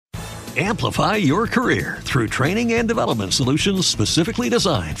Amplify your career through training and development solutions specifically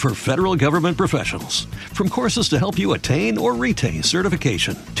designed for federal government professionals. From courses to help you attain or retain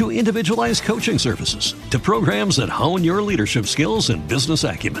certification, to individualized coaching services, to programs that hone your leadership skills and business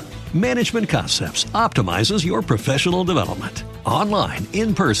acumen, Management Concepts optimizes your professional development. Online,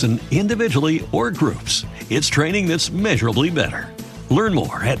 in person, individually, or groups, it's training that's measurably better. Learn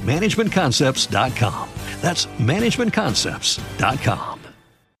more at managementconcepts.com. That's managementconcepts.com.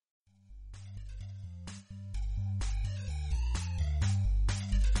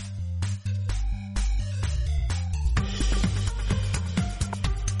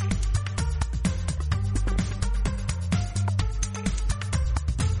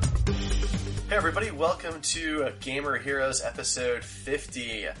 Hey everybody, welcome to Gamer Heroes episode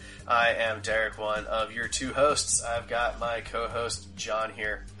 50. I am Derek, one of your two hosts. I've got my co-host John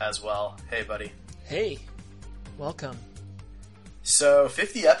here as well. Hey buddy. Hey, welcome. So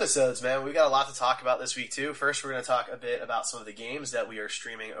 50 episodes, man. We got a lot to talk about this week too. First, we're going to talk a bit about some of the games that we are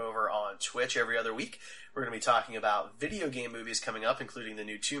streaming over on Twitch every other week. We're going to be talking about video game movies coming up, including the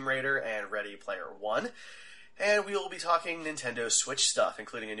new Tomb Raider and Ready Player One. And we will be talking Nintendo Switch stuff,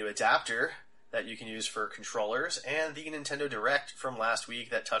 including a new adapter that you can use for controllers, and the Nintendo Direct from last week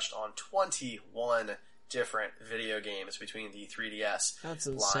that touched on 21 different video games between the 3DS. That's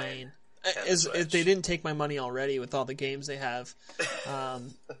insane. If they didn't take my money already with all the games they have,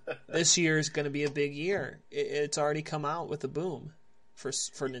 this year is going to be a big year. It's already come out with a boom for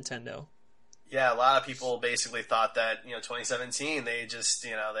Nintendo. Yeah, a lot of people basically thought that 2017 they just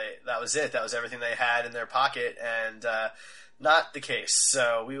that was it. That was everything they had in their pocket, and not the case.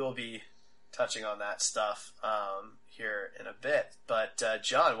 So we will be touching on that stuff here in a bit. But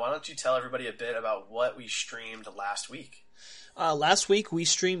John, why don't you tell everybody a bit about what we streamed last week? Last week we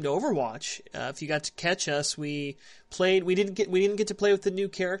streamed Overwatch. If you got to catch us, we played. We didn't get to play with the new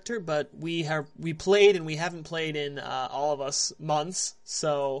character, but we played, and we haven't played in all of us months.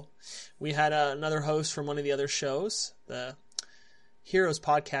 So we had another host from one of the other shows, the Heroes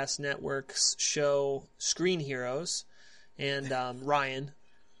Podcast Network's show, Screen Heroes, and Ryan.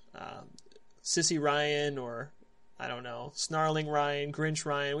 Sissy Ryan, or I don't know, Snarling Ryan, Grinch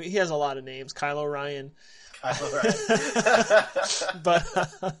Ryan. He has a lot of names. Kylo Ryan. But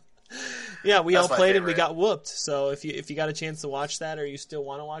yeah, we all played and we got whooped. So if you got a chance to watch that, or you still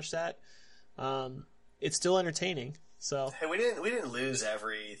want to watch that, it's still entertaining. So hey, we didn't lose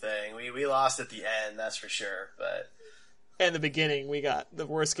everything. We lost at the end, that's for sure. But in the beginning, we got the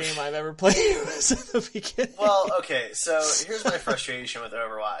worst game I've ever played was at the beginning. Well, okay, so here's my frustration with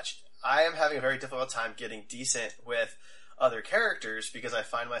Overwatch. I am having a very difficult time getting decent with other characters because I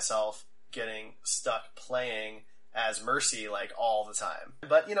find myself getting stuck playing as Mercy like all the time.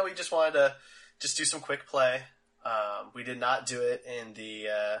 But we just wanted to do some quick play. We did not do it in the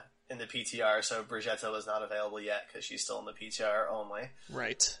PTR, so Brigitta was not available yet because she's still in the PTR only.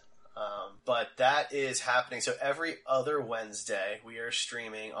 Right. But that is happening. So every other Wednesday, we are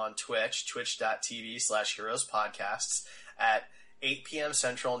streaming on Twitch, twitch.tv/heroespodcasts at 8 p.m.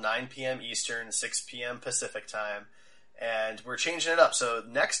 Central, 9 p.m. Eastern, 6 p.m. Pacific time. And we're changing it up. So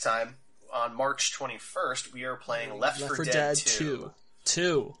next time, on March 21st, we are playing Left 4 Dead 2.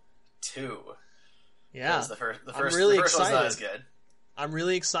 2. Yeah. The first really one's excited. not as good. I'm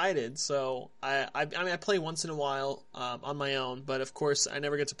really excited. So I mean, I play once in a while on my own, but of course I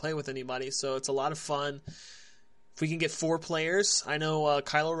never get to play with anybody. So it's a lot of fun. If we can get 4 players, I know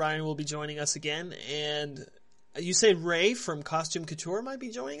Kylo Ryan will be joining us again, and you say Ray from Costume Couture might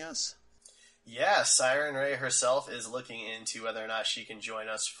be joining us? Yeah, Siren Ray herself is looking into whether or not she can join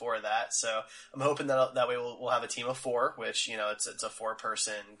us for that. So I'm hoping that way we'll have a team of 4, which it's a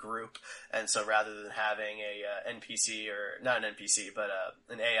 4-person group. And so rather than having a NPC, or not an NPC, but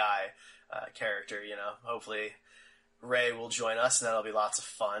an AI character, hopefully Ray will join us, and that'll be lots of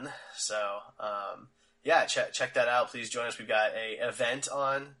fun. So yeah, check that out. Please join us. We've got a event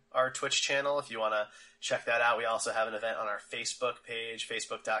on our Twitch channel if you want to check that out. We also have an event on our Facebook page,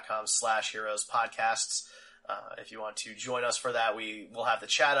 facebook.com/heroespodcasts. If you want to join us for that, we will have the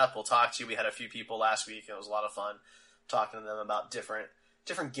chat up. We'll talk to you. We had a few people last week. It was a lot of fun talking to them about different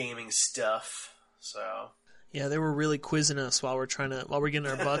gaming stuff. So yeah, they were really quizzing us while we're getting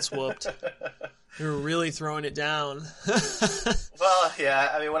our butts whooped. They were really throwing it down. Well, yeah.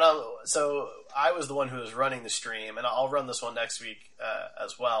 I mean, I was the one who was running the stream, and I'll run this one next week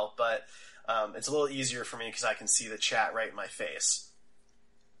as well. But it's a little easier for me because I can see the chat right in my face.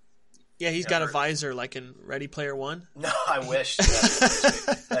 Yeah, he's got a visor like in Ready Player One. No, I wish.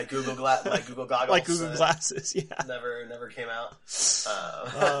 Like Google goggles. Like Google glasses, yeah. Never came out.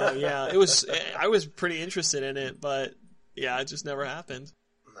 Yeah, it was. I was pretty interested in it, but yeah, it just never happened.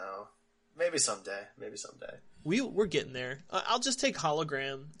 No. Maybe someday. We're getting there. I'll just take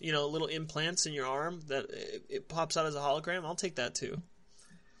hologram, little implants in your arm that it pops out as a hologram. I'll take that too.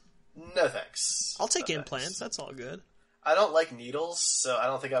 No thanks. I'll take implants. That's all good. I don't like needles, so I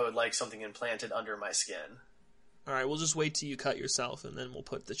don't think I would like something implanted under my skin. All right, we'll just wait till you cut yourself, and then we'll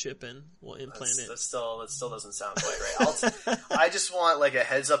put the chip in. We'll implant it. That still doesn't sound quite right. I just want like a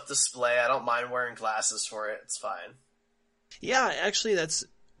heads-up display. I don't mind wearing glasses for it. It's fine. Yeah, actually, that's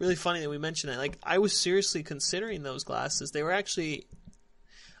really funny that we mentioned that. Like, I was seriously considering those glasses. They were actually,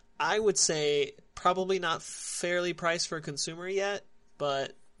 I would say, probably not fairly priced for a consumer yet,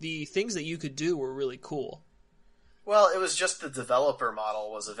 but the things that you could do were really cool. Well, it was just the developer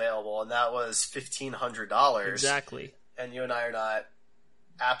model was available, and that was $1,500. Exactly. And you and I are not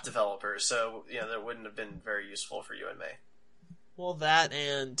app developers, so that wouldn't have been very useful for you and me. Well, that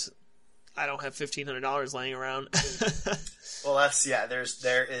and I don't have $1,500 laying around. Well,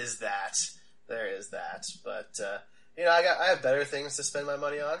 there is that. But I have better things to spend my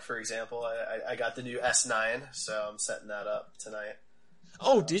money on. For example, I got the new S9, so I'm setting that up tonight.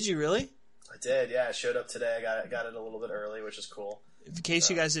 Oh, did you really? I did, yeah. It showed up today. I got it a little bit early, which is cool. In case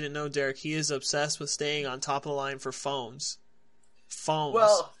you guys didn't know, Derek, he is obsessed with staying on top of the line for phones.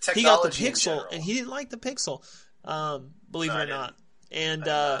 Well, technology he got the Pixel, in general. and he didn't like the Pixel, believe it or not. And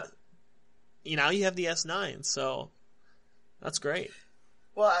now you have the S9, so that's great.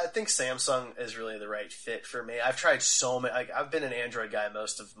 Well, I think Samsung is really the right fit for me. I've tried so many. I've been an Android guy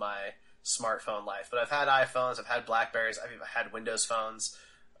most of my smartphone life, but I've had iPhones, I've had Blackberries, I've even had Windows phones,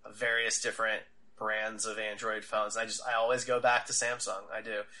 various different brands of Android phones. I always go back to Samsung. I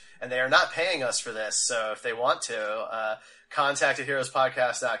do, and they are not paying us for this. So if they want to, contact at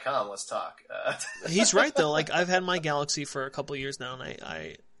heroespodcast.com. Let's talk. He's right though. Like, I've had my Galaxy for a couple of years now,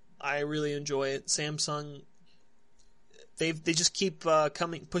 and I really enjoy it. Samsung, they just keep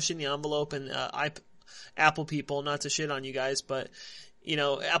pushing the envelope, and Apple people, not to shit on you guys, but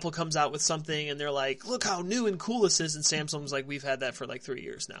Apple comes out with something and they're like, look how new and cool this is, and Samsung's like, we've had that for like 3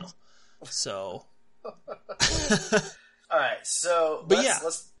 years now. So all right, so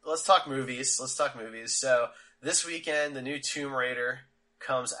let's talk movies. So this weekend the new Tomb Raider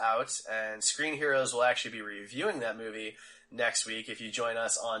comes out, and Screen Heroes will actually be reviewing that movie next week if you join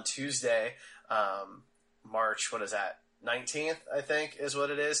us on Tuesday, March 19th, I think is what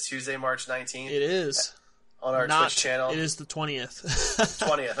it is. Tuesday, March 19th. It is. On our Twitch channel. It is the 20th.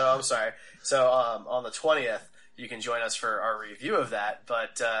 20th. Oh, I'm sorry. So on the 20th, you can join us for our review of that.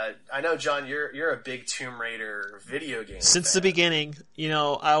 But I know, John, you're a big Tomb Raider video game Since fan. the beginning. I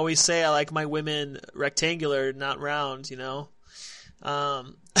always say I like my women rectangular, not round, It's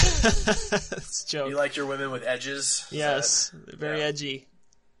a joke. You like your women with edges? Yes. Very edgy.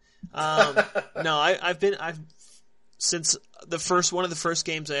 No, I've since one of the first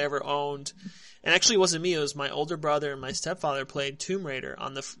games I ever owned. And actually, it wasn't me. It was my older brother and my stepfather played Tomb Raider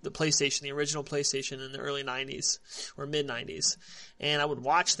on the PlayStation, the original PlayStation in the early 90s or mid-90s. And I would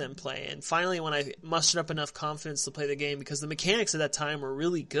watch them play. And finally, when I mustered up enough confidence to play the game, because the mechanics at that time were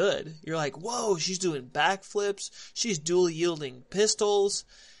really good. You're like, whoa, she's doing backflips. She's dual-yielding pistols.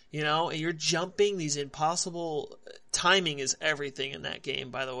 And you're jumping these impossible... Timing is everything in that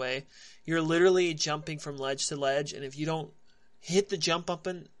game, by the way. You're literally jumping from ledge to ledge, and if you don't hit the jump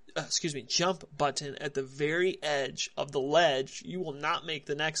button at the very edge of the ledge, you will not make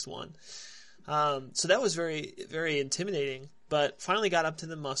the next one. So that was very, very intimidating, but finally got up to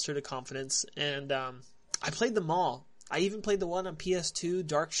the muster to confidence, and I played them all. I even played the one on PS2,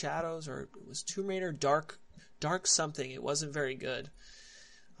 Dark Shadows, or it was Tomb Raider Dark something. It wasn't very good.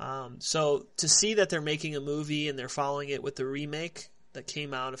 So to see that they're making a movie and they're following it with the remake that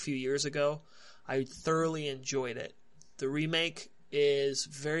came out a few years ago, I thoroughly enjoyed it. The remake is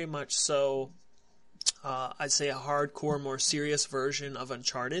very much so, I'd say, a hardcore, more serious version of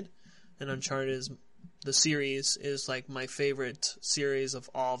Uncharted. And Uncharted the series is like my favorite series of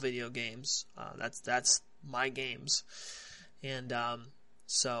all video games. That's my games. And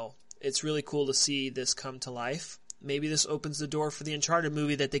so it's really cool to see this come to life. Maybe this opens the door for the Uncharted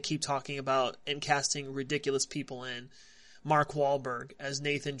movie that they keep talking about and casting ridiculous people in. Mark Wahlberg as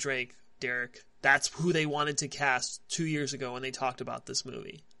Nathan Drake, Derek. That's who they wanted to cast 2 years ago when they talked about this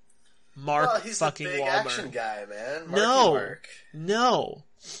movie. He's fucking the big Wahlberg. action guy, man. No.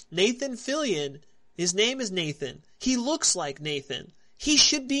 Nathan Fillion. His name is Nathan. He looks like Nathan. He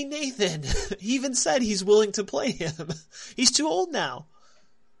should be Nathan. He even said he's willing to play him. He's too old now.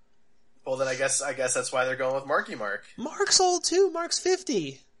 Well, then I guess that's why they're going with Marky Mark. Mark's old too. Mark's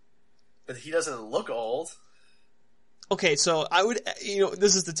 50. But he doesn't look old. Okay, so I would,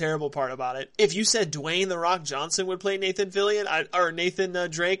 this is the terrible part about it. If you said Dwayne The Rock Johnson would play Nathan Fillion, or Nathan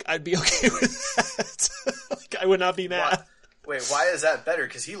Drake, I'd be okay with that. Like, I would not be mad. Wait, why is that better?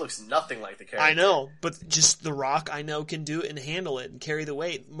 Because he looks nothing like the character. I know, but just The Rock, I know, can do it and handle it and carry the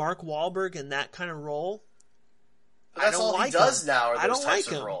weight. Mark Wahlberg in that kind of role, but that's all he does now. Are those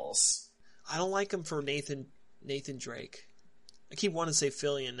types of roles? I don't like him for Nathan Drake. I keep wanting to say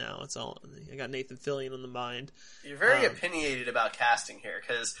Fillion now. It's all I got Nathan Fillion on the mind. You're very opinionated about casting here,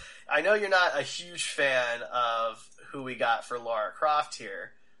 because I know you're not a huge fan of who we got for Lara Croft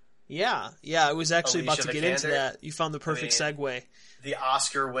here. Yeah, I was actually about to get into that. You found the perfect segue. The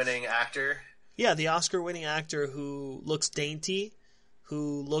Oscar-winning actor. Yeah, the Oscar-winning actor who looks dainty,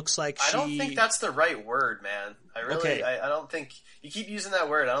 who looks like I don't think that's the right word, man. I don't think you keep using that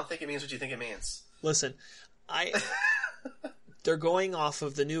word. I don't think it means what you think it means. Listen, they're going off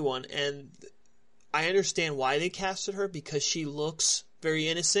of the new one, and I understand why they casted her, because she looks very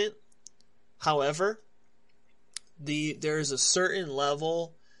innocent. However, there's a certain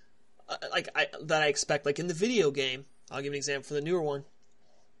level that I expect. Like in the video game, I'll give an example for the newer one.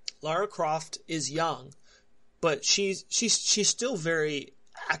 Lara Croft is young, but she's still very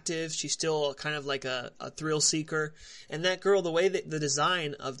active. She's still kind of like a thrill seeker. And that girl, the way that the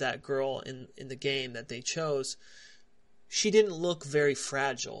design of that girl in the game that they chose, she didn't look very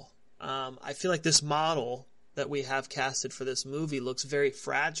fragile. I feel like this model that we have casted for this movie looks very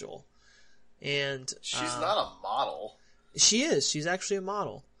fragile. And she's not a model. She is. She's actually a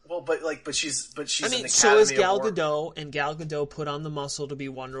model. Well, but she's. I mean, so is Gal Gadot, and Gal Gadot put on the muscle to be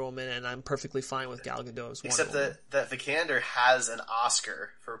Wonder Woman, and I'm perfectly fine with Gal Gadot as Wonder Woman. Except that Vikander has an Oscar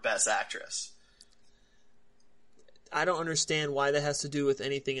for Best Actress. I don't understand why that has to do with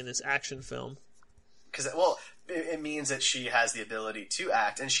anything in this action film. Because, well, it means that she has the ability to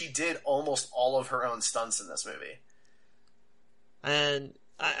act, and she did almost all of her own stunts in this movie. And,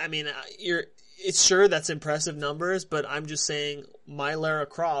 I mean, it's sure that's impressive numbers, but I'm just saying my Lara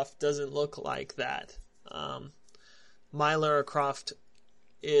Croft doesn't look like that. My Lara Croft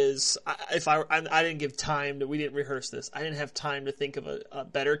is, I didn't give time we didn't rehearse this. I didn't have time to think of a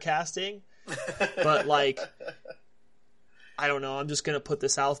better casting, but like, I don't know. I'm just going to put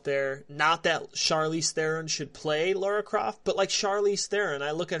this out there. Not that Charlize Theron should play Lara Croft, but like Charlize Theron,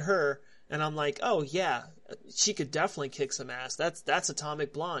 I look at her and I'm like, oh yeah, she could definitely kick some ass. That's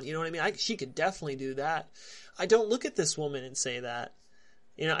Atomic Blonde. You know what I mean? She could definitely do that. I don't look at this woman and say that.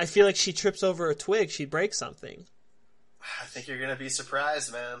 I feel like she trips over a twig, she'd break something. I think you're going to be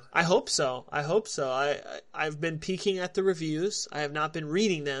surprised, man. I hope so. I've been peeking at the reviews. I have not been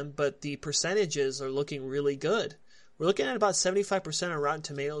reading them, but the percentages are looking really good. We're looking at about 75% on Rotten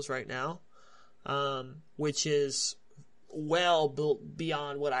Tomatoes right now, which is well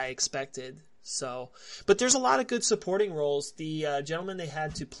beyond what I expected. So, but there's a lot of good supporting roles. The gentleman they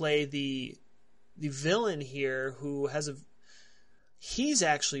had to play the villain here, he's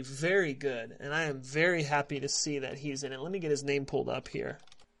actually very good, and I am very happy to see that he's in it. Let me get his name pulled up here.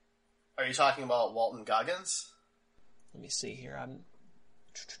 Are you talking about Walton Goggins? Let me see here. I'm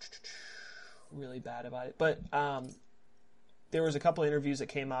really bad about it, but there was a couple interviews that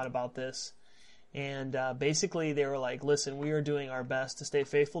came out about this, and basically they were like, listen, we are doing our best to stay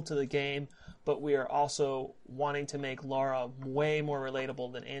faithful to the game, but we are also wanting to make Lara way more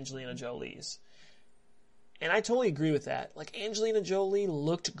relatable than Angelina Jolie's. And I totally agree with that. Like, Angelina Jolie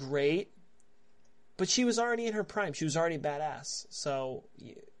looked great, but she was already in her prime. She was already badass. So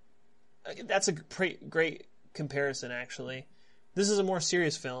that's a great comparison, actually. This is a more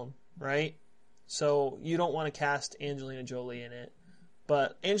serious film, right? So you don't want to cast Angelina Jolie in it.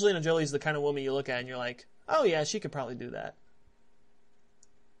 But Angelina Jolie is the kind of woman you look at and you're like, oh yeah, she could probably do that.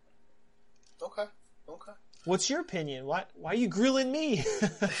 Okay. What's your opinion? Why are you grilling me?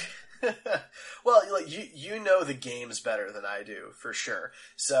 Well, you know the games better than I do, for sure.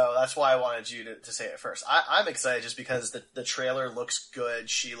 So that's why I wanted you to say it first. I'm excited just because the trailer looks good.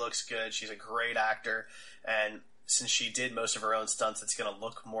 She looks good. She's a great actor. And since she did most of her own stunts, it's going to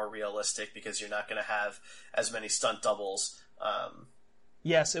look more realistic because you're not going to have as many stunt doubles.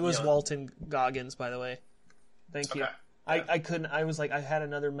 Yes, it was Walton Goggins, by the way. Thank you. Okay. I couldn't. I was like, I had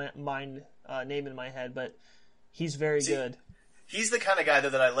another name in my head, but he's very good. He's the kind of guy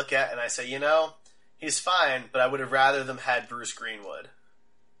that I look at and I say, he's fine, but I would have rather them had Bruce Greenwood.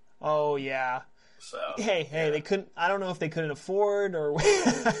 Oh yeah. So hey, they couldn't. I don't know if they couldn't afford or,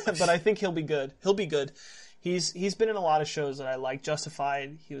 but I think he'll be good. He'll be good. He's been in a lot of shows that I like.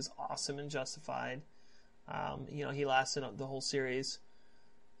 Justified. He was awesome in Justified. He lasted the whole series.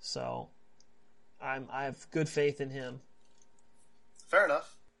 So I have good faith in him. Fair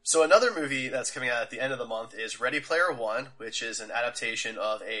enough. So another movie that's coming out at the end of the month is Ready Player One, which is an adaptation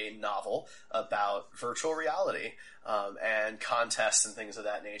of a novel about virtual reality and contests and things of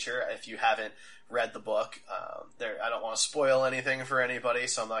that nature. If you haven't read the book, I don't want to spoil anything for anybody,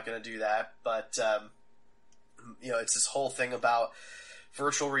 so I'm not going to do that. But it's this whole thing about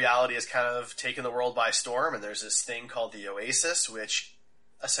virtual reality has kind of taken the world by storm, and there's this thing called the Oasis, which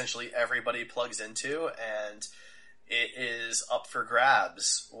essentially everybody plugs into, and it is up for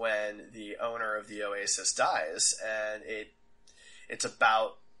grabs when the owner of the Oasis dies, and it's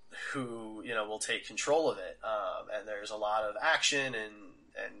about who will take control of it. And there's a lot of action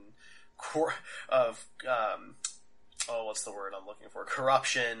what's the word I'm looking for?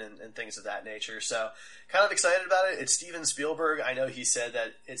 Corruption and things of that nature. So kind of excited about it. It's Steven Spielberg. I know he said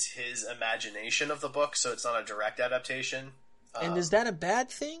that it's his imagination of the book, so it's not a direct adaptation. And is that a bad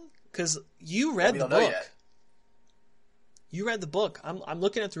thing? Because you read the book. You read the book. I'm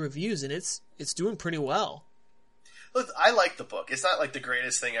looking at the reviews, and it's doing pretty well. Look, I like the book. It's not like the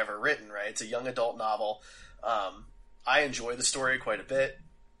greatest thing ever written, right? It's a young adult novel. I enjoy the story quite a bit.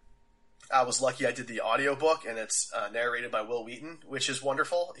 I was lucky I did the audiobook, and it's narrated by Will Wheaton, which is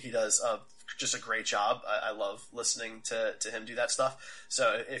wonderful. He does just a great job. I love listening to him do that stuff.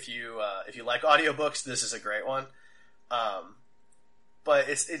 So if you like audiobooks, this is a great one. But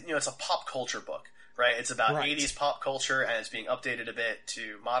it's a pop culture book, right? It's about 80s pop culture, and it's being updated a bit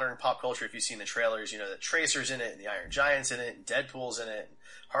to modern pop culture. If you've seen the trailers, that Tracer's in it, and the Iron Giant's in it, and Deadpool's in it, and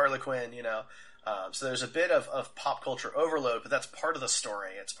Harley Quinn, So there's a bit of pop culture overload, but that's part of the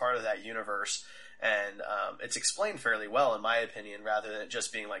story. It's part of that universe, and it's explained fairly well, in my opinion, rather than it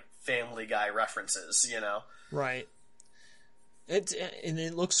just being like Family Guy references, Right.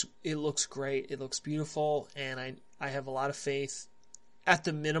 It looks great. It looks beautiful, and I have a lot of faith. At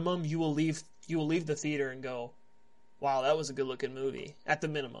the minimum, you will leave the theater and go, "Wow, that was a good looking movie." At the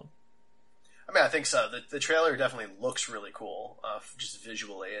minimum. I mean, I think so. The trailer definitely looks really cool, just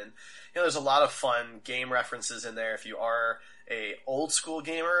visually, and there's a lot of fun game references in there. If you are a old school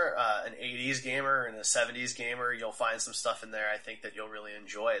gamer, an 80s gamer, and a 70s gamer, you'll find some stuff in there I think that you'll really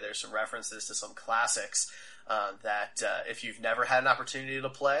enjoy. There's some references to some classics that if you've never had an opportunity to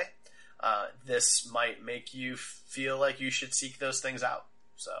play, this might make you feel like you should seek those things out.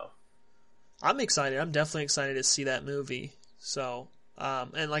 So, I'm excited. I'm definitely excited to see that movie. So.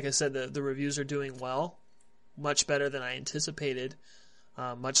 And like I said, the reviews are doing well, much better than I anticipated,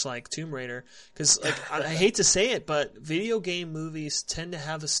 much like Tomb Raider. Because I hate to say it, but video game movies tend to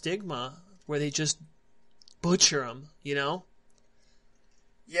have a stigma where they just butcher them,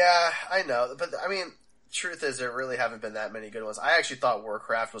 Yeah, I know. But, I mean, truth is there really haven't been that many good ones. I actually thought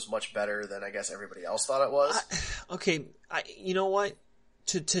Warcraft was much better than I guess everybody else thought it was. You know what?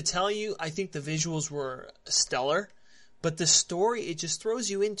 To tell you, I think the visuals were stellar. But the story, it just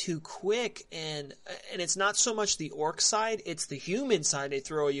throws you in too quick, and it's not so much the orc side, it's the human side they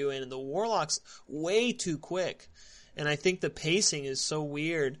throw you in, and the warlocks way too quick. And I think the pacing is so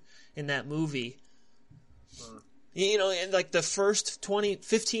weird in that movie. And like the first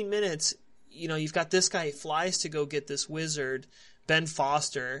 15 minutes, you've got this guy flies to go get this wizard, Ben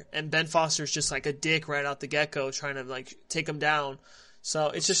Foster, and Ben Foster's just like a dick right out the get-go trying to like take him down. So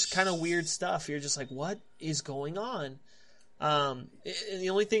it's just kind of weird stuff. You're just like, what is going on? And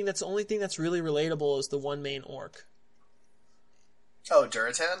the only thing that's really relatable is the one main orc. Oh,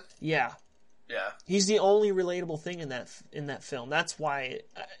 Duratan? Yeah. Yeah. He's the only relatable thing in that film. That's why,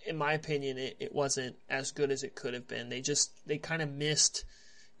 in my opinion, it wasn't as good as it could have been. They kind of missed.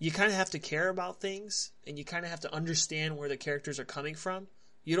 You kind of have to care about things, and you kind of have to understand where the characters are coming from.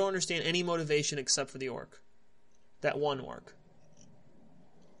 You don't understand any motivation except for the orc. That one orc.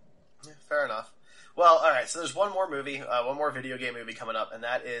 Yeah, fair enough. Well, all right. So there's one more movie, one more video game movie coming up, and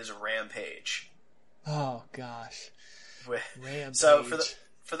that is Rampage. Oh gosh, Rampage. So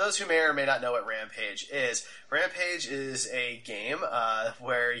for those who may or may not know what Rampage is a game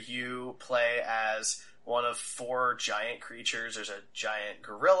where you play as one of 4 giant creatures. There's a giant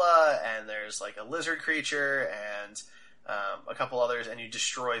gorilla, and there's like a lizard creature, and a couple others, and you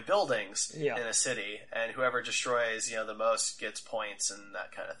destroy buildings in a city, and whoever destroys the most gets points and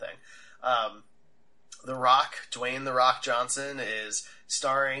that kind of thing. The Rock, Dwayne "The Rock" Johnson, is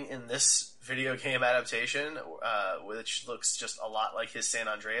starring in this video game adaptation, which looks just a lot like his San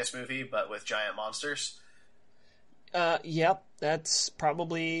Andreas movie, but with giant monsters. Yep, that's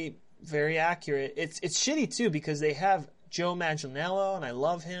probably very accurate. It's shitty too because they have Joe Manganiello, and I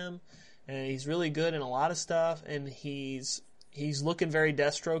love him, and he's really good in a lot of stuff, and he's looking very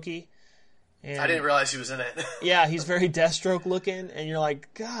Deathstroke-y. And I didn't realize he was in it. Yeah, he's very Deathstroke looking, and you're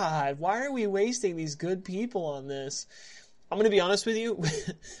like, God, why are we wasting these good people on this? I'm going to be honest with you.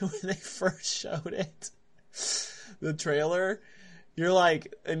 When they first showed it, the trailer, you're like,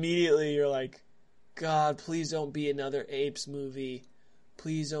 God, please don't be another Apes movie.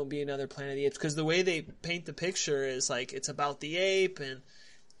 Please don't be another Planet of the Apes. Because the way they paint the picture is like, it's about the ape and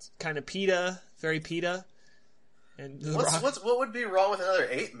it's kind of PETA, very PETA. And what would be wrong with another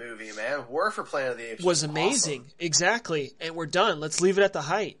ape movie, man? War for Planet of the Apes was amazing. Awesome. Exactly. And we're done. Let's leave it at the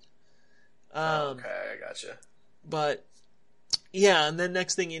height. Okay, I gotcha. But, yeah, and then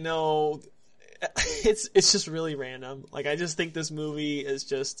next thing you know, it's just really random. Like, I just think this movie is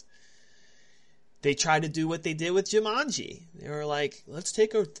just... They tried to do what they did with Jumanji. They were like, let's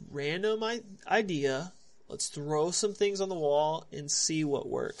take a random idea, let's throw some things on the wall and see what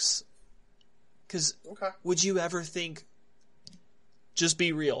works. Because would you ever think, just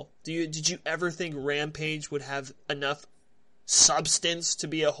be real, did you ever think Rampage would have enough substance to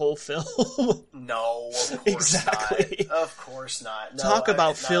be a whole film? No, of course exactly. not. Of course not. No, Talk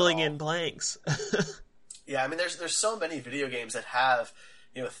about filling in blanks. Yeah, I mean, there's so many video games that have...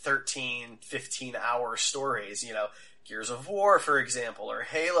 13, 15-hour stories, Gears of War, for example, or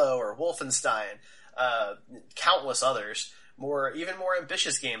Halo, or Wolfenstein, countless others, even more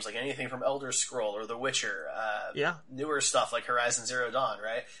ambitious games, like anything from Elder Scroll or The Witcher, newer stuff like Horizon Zero Dawn,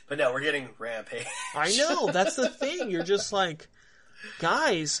 right? But no, we're getting Rampage. I know, that's the thing, you're just like,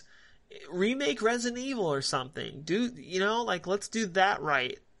 guys, remake Resident Evil or something, let's do that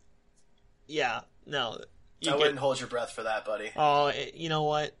right. Yeah, no... I wouldn't hold your breath for that, buddy. Oh, you know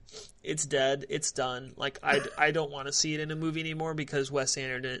what? It's dead. It's done. Like, I don't want to see it in a movie anymore because Wes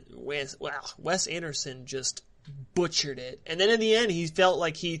Anderson just butchered it. And then in the end, he felt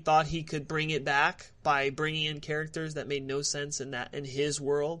like he thought he could bring it back by bringing in characters that made no sense in his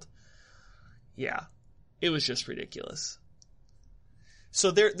world. Yeah, it was just ridiculous. So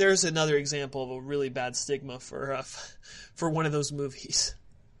there's another example of a really bad stigma for one of those movies.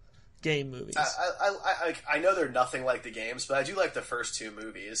 Game movies. I know they're nothing like the games, but I do like the first two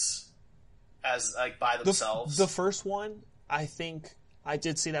movies as by themselves. The first one, I think I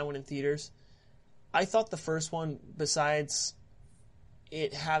did see that one in theaters. I thought the first one, besides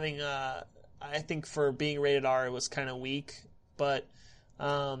it having I think for being rated R, it was kind of weak, but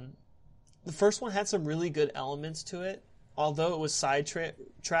the first one had some really good elements to it. Although it was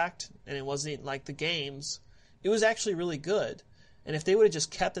sidetracked and it wasn't like the games, it was actually really good. And if they would have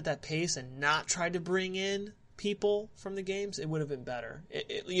just kept at that pace and not tried to bring in people from the games, it would have been better.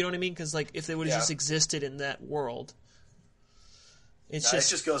 You know what I mean? Because if they would have just existed in that world, it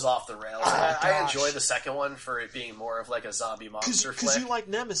just goes off the rails. I enjoy the second one for it being more of like a zombie monster flick. Because you like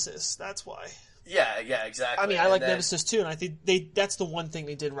Nemesis, that's why. Yeah, exactly. I mean, I like Nemesis too, and I think that's the one thing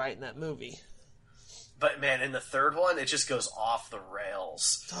they did right in that movie. But man, in the third one, it just goes off the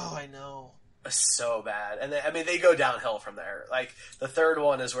rails. Oh, I know. So bad. And they go downhill from there. Like, the third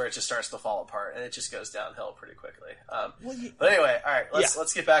one is where it just starts to fall apart, and it just goes downhill pretty quickly. But anyway, all right,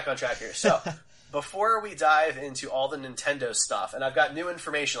 let's get back on track here. So, before we dive into all the Nintendo stuff, and I've got new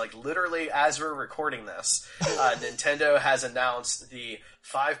information, like literally as we're recording this, Nintendo has announced the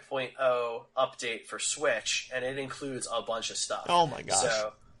 5.0 update for Switch, and it includes a bunch of stuff. Oh my gosh.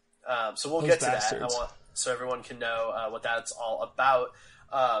 So we'll get to that. So everyone can know what that's all about.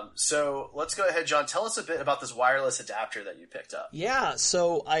 So let's go ahead, John. Tell us a bit about this wireless adapter that you picked up. Yeah,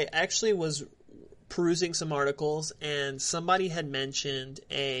 so I actually was perusing some articles, and somebody had mentioned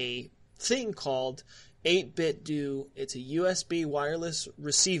a thing called 8BitDo. It's a USB wireless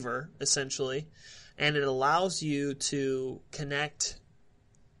receiver, essentially, and it allows you to connect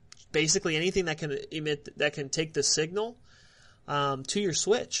basically anything that can take the signal to your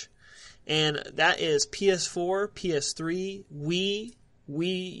Switch. And that is PS4, PS3, Wii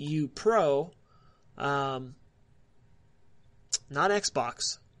U Pro, not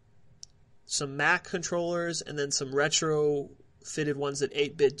Xbox, some Mac controllers, and then some retro-fitted ones that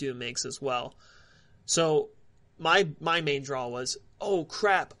 8BitDo makes as well. So my main draw was, oh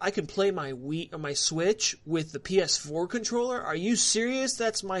crap, I can play my Wii or my Switch with the PS4 controller? Are you serious?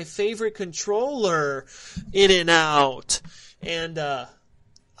 That's my favorite controller, in and out. And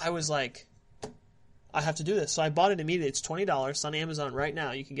I was like, I have to do this. So I bought it immediately. It's $20 on Amazon right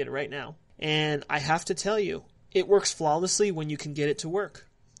now. You can get it right now. And I have to tell you, it works flawlessly when you can get it to work.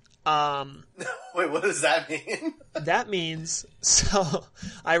 Wait, what does that mean? That means, so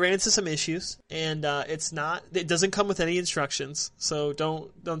I ran into some issues, and it doesn't come with any instructions. So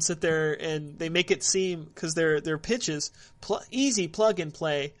don't sit there, and they make it seem, because their pitches, easy plug and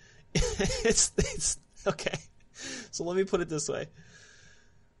play. It's okay. So let me put it this way.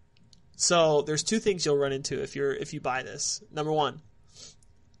 So there's two things you'll run into if you buy this. Number one,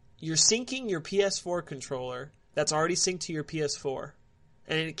 you're syncing your PS4 controller that's already synced to your PS4,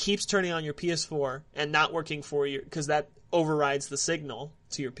 and it keeps turning on your PS4 and not working for you because that overrides the signal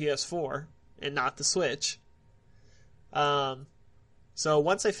to your PS4 and not the Switch. So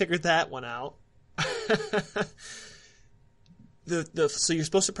once I figured that one out, so you're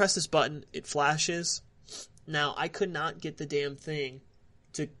supposed to press this button, it flashes. Now, I could not get the damn thing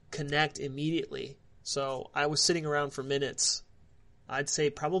to connect immediately, so I was sitting around for minutes. I'd say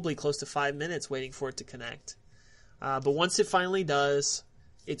probably close to 5 minutes waiting for it to connect. But once it finally does,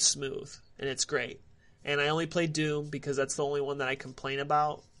 it's smooth, and it's great. And I only play Doom because that's the only one that I complain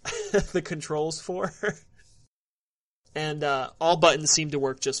about the controls for. And all buttons seem to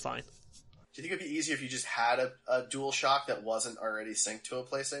work just fine. Do you think it'd be easier if you just had a DualShock that wasn't already synced to a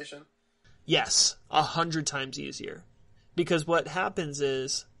PlayStation? Yes, 100 times easier. Because what happens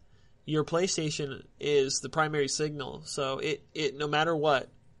is your PlayStation is the primary signal, so it no matter what,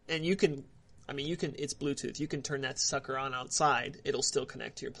 and it's Bluetooth. You can turn that sucker on outside. It'll still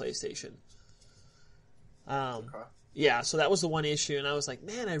connect to your PlayStation. Okay. Yeah, so that was the one issue, and I was like,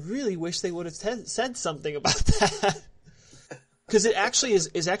 man, I really wish they would have said something about that. Because it actually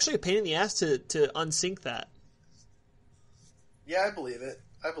is actually a pain in the ass to unsync that. Yeah, I believe it.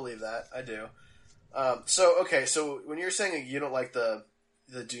 I believe that. I do. So when you're saying you don't like the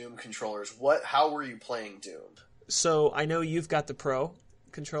Doom controllers, how were you playing Doom? So I know you've got the Pro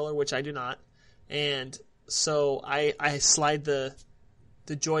controller, which I do not, and so I slide the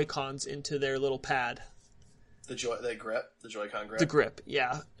Joy-Cons into their little pad. The Joy-Con grip. The grip,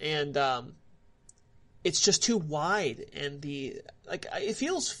 yeah, and it's just too wide, and it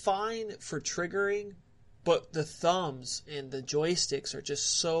feels fine for triggering, but the thumbs and the joysticks are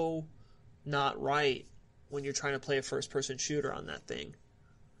just so not right when you're trying to play a first-person shooter on that thing.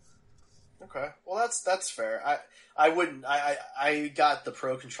 Okay, well that's fair. I got the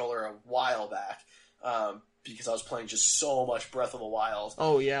Pro controller a while back because I was playing just so much Breath of the Wild.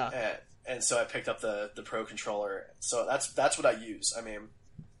 Oh yeah, and so I picked up the Pro controller. So that's what I use. I mean,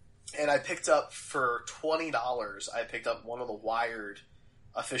 and I picked up for $20. I picked up one of the wired,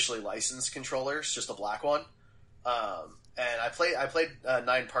 officially licensed controllers, just a black one. And I played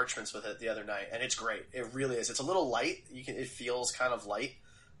 9 Parchments with it the other night, and it's great. It really is. It's a little light. It feels kind of light,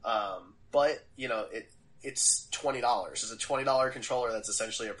 but it's $20. It's a $20 controller that's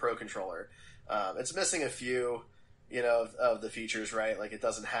essentially a Pro controller. It's missing a few, of the features, right? Like it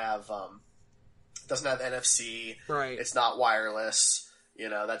doesn't have NFC. Right. It's not wireless.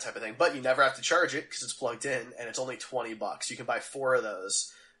 That type of thing. But you never have to charge it because it's plugged in, and it's only $20. You can buy 4 of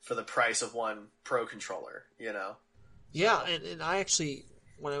those for the price of one Pro controller. Yeah, and I actually,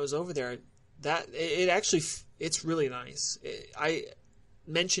 when I was over there, it's really nice. I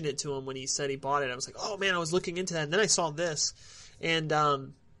mentioned it to him when he said he bought it. I was like, oh man, I was looking into that, and then I saw this, and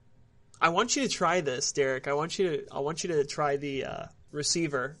I want you to try this, Derek. I want you to try the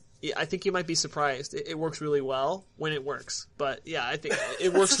receiver. I think you might be surprised. It works really well when it works, but yeah, I think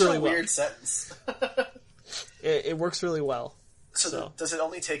it works really well. Weird sentence. It works really well. So does it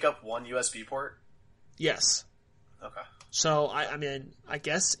only take up one USB port? Yes. Okay. So, I mean, I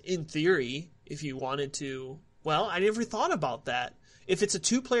guess in theory, if you wanted to... Well, I never thought about that. If it's a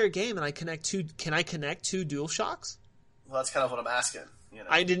 2-player game and can I connect 2 DualShocks? Well, that's kind of what I'm asking.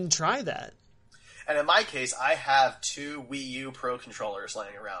 I didn't try that. And in my case, I have 2 Wii U Pro controllers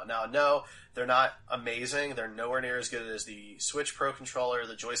laying around. Now, no, they're not amazing. They're nowhere near as good as the Switch Pro controller.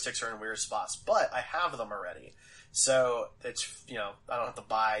 The joysticks are in weird spots. But I have them already. So, it's, I don't have to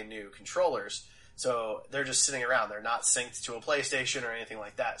buy new controllers. So they're just sitting around. They're not synced to a PlayStation or anything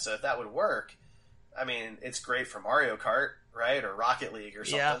like that. So if that would work, I mean, it's great for Mario Kart, right? Or Rocket League or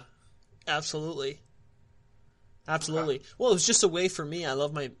something. Yeah, absolutely. Absolutely. Okay. Well, it was just a way for me. I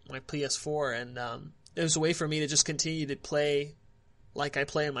love my PS4, and it was a way for me to just continue to play like I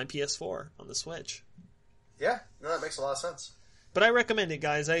play on my PS4 on the Switch. Yeah, no, that makes a lot of sense. But I recommend it,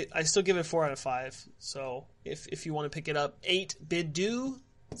 guys. I still give it 4 out of 5. So if you want to pick it up, 8-Bit Do.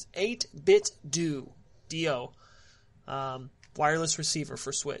 It's 8-Bit Do. D-O. Wireless receiver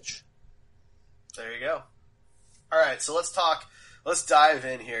for Switch. There you go. All right, so let's dive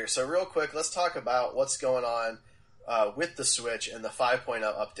in here. So real quick, let's talk about what's going on with the Switch and the 5.0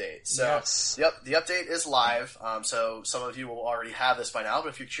 update. So, yes. Yep, the update is live. So some of you will already have this by now, but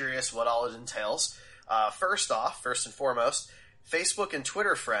if you're curious what all it entails, first and foremost, Facebook and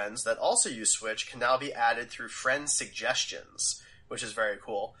Twitter friends that also use Switch can now be added through friend suggestions, which is very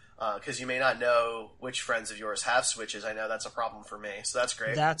cool, because you may not know which friends of yours have Switches. I know that's a problem for me, so that's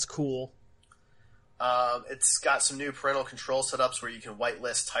great. That's cool. It's got some new parental control setups where you can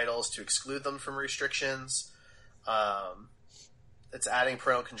whitelist titles to exclude them from restrictions. It's adding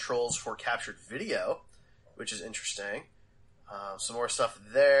parental controls for captured video, which is interesting. Some more stuff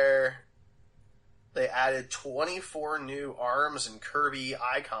there. They added 24 new ARMS and Kirby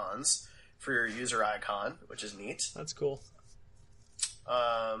icons for your user icon, which is neat. That's cool.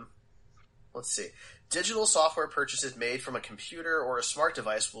 Let's see. Digital software purchases made from a computer or a smart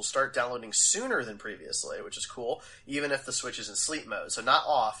device will start downloading sooner than previously, which is cool, even if the Switch is in sleep mode. So not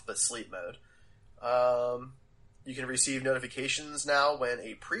off, but sleep mode. You can receive notifications now when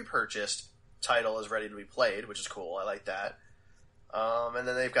a pre-purchased title is ready to be played, which is cool. I like that. And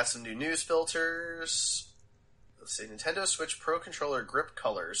then they've got some new news filters. Let's see. Nintendo Switch Pro Controller grip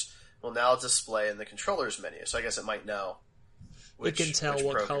colors will now display in the controllers menu. So I guess it might know it can tell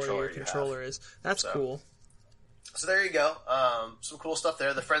what color your controller is. That's cool. So there you go. Some cool stuff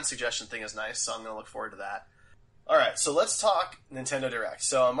there. The friend suggestion thing is nice, so I'm going to look forward to that. All right, so let's talk Nintendo Direct.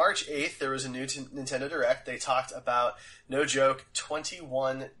 So on March 8th, there was a new Nintendo Direct. They talked about, no joke,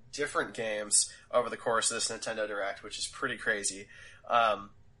 21 different games over the course of this Nintendo Direct, which is pretty crazy.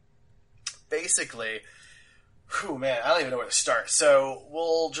 Basically, man, I don't even know where to start. So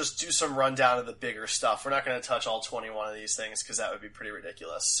we'll just do some rundown of the bigger stuff. We're not going to touch all 21 of these things because that would be pretty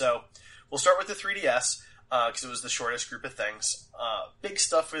ridiculous. So we'll start with the 3DS because it was the shortest group of things. Big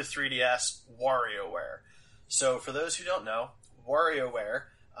stuff for the 3DS, WarioWare. So for those who don't know, WarioWare,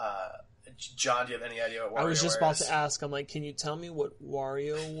 John, do you have any idea what WarioWare is? I was just about to ask. I'm like, can you tell me what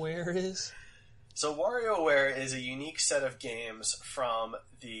WarioWare is? So WarioWare is a unique set of games from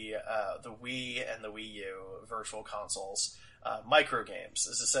the Wii and the Wii U virtual consoles. Micro games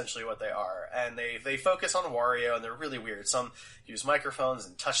is essentially what they are, and they focus on Wario, and they're really weird. Some use microphones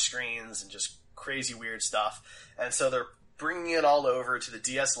and touch screens and just crazy weird stuff, and so they're bringing it all over to the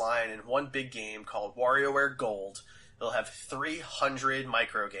DS line in one big game called WarioWare Gold. It'll have 300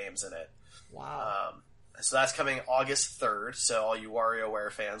 micro games in it. Wow. So that's coming August 3rd, so all you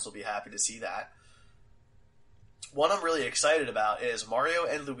WarioWare fans will be happy to see that. One I'm really excited about is Mario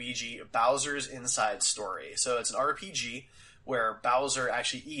and Luigi Bowser's Inside Story. So it's an RPG where Bowser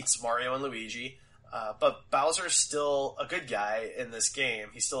actually eats Mario and Luigi, but Bowser's still a good guy in this game.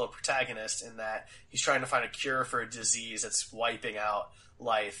 He's still a protagonist in that he's trying to find a cure for a disease that's wiping out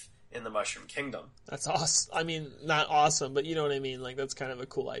life in the Mushroom Kingdom. That's awesome. I mean, not awesome, but you know what I mean? Like, that's kind of a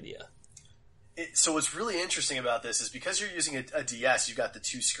cool idea. So what's really interesting about this is because you're using a DS, you've got the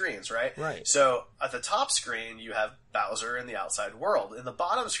two screens, right? Right. So at the top screen, you have Bowser in the outside world. In the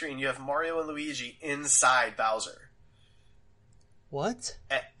bottom screen, you have Mario and Luigi inside Bowser. What?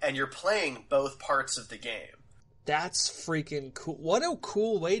 And you're playing both parts of the game. That's freaking cool. What a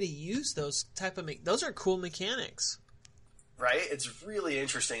cool way to use those type of... Those are cool mechanics. Right? It's really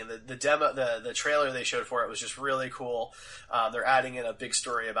interesting. The demo, the trailer they showed for it was just really cool. They're adding in a big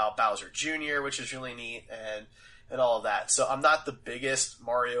story about Bowser Jr., which is really neat, and all of that. So I'm not the biggest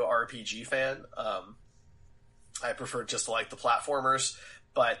Mario RPG fan. I prefer just to like the platformers,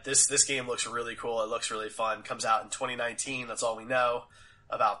 but this game looks really cool. It looks really fun. Comes out in 2019. That's all we know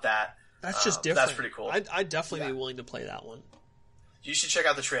about that. That's just different. That's pretty cool. I'd definitely be willing to play that one. You should check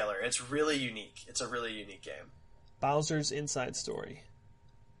out the trailer. It's really unique. It's a really unique game. Bowser's Inside Story.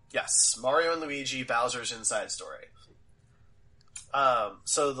 Yes, Mario and Luigi, Bowser's Inside Story.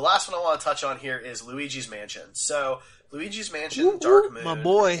 So the last one I want to touch on here is Luigi's Mansion. So Luigi's Mansion Dark Moon, my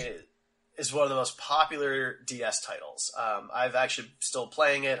boy, is one of the most popular DS titles. I've actually still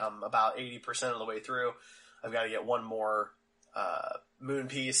playing it. I'm about 80% of the way through. I've got to get one more moon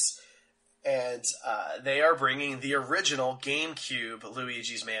piece. And they are bringing the original GameCube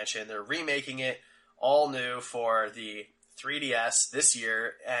Luigi's Mansion. They're remaking it all new for the 3DS this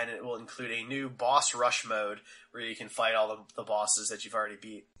year, and it will include a new boss rush mode where you can fight all the bosses that you've already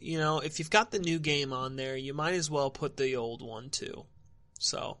beat. You know, if you've got the new game on there, you might as well put the old one too.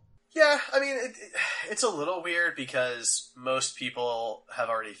 So yeah, I mean, it's a little weird because most people have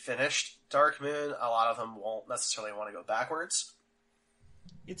already finished Dark Moon. A lot of them won't necessarily want to go backwards.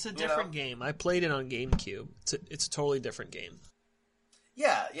 It's a different game. I played it on GameCube. It's a totally different game.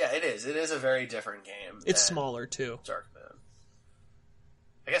 Yeah, it is. It is a very different game. It's smaller, too. Dark Moon.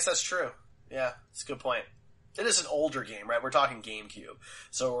 I guess that's true. Yeah, it's a good point. It is an older game, right? We're talking GameCube.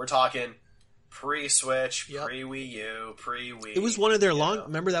 So we're talking pre-Switch, pre-Wii U, pre-Wii. It was one of their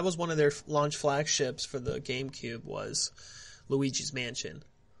remember, that was one of their launch flagships for the GameCube was Luigi's Mansion.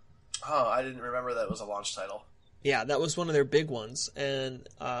 Oh, I didn't remember that was a launch title. Yeah, that was one of their big ones. And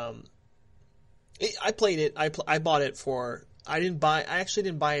I played it. I bought it for... I actually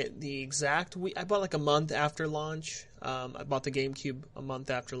didn't buy it the exact week. I bought like a month after launch. I bought the GameCube a month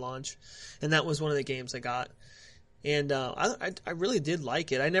after launch, and that was one of the games I got. And I really did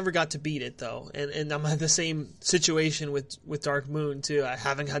like it. I never got to beat it, though. And I'm in the same situation with Dark Moon, too. I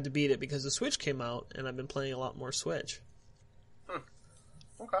haven't had to beat it because the Switch came out, and I've been playing a lot more Switch. Okay.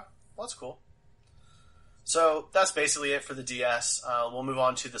 Well, that's cool. So that's basically it for the DS. We'll move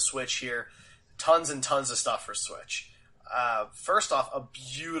on to the Switch here. Tons and tons of stuff for Switch. First off, a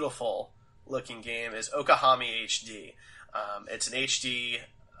beautiful looking game is Okami HD. It's an HD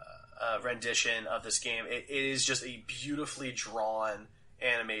rendition of this game. It is just a beautifully drawn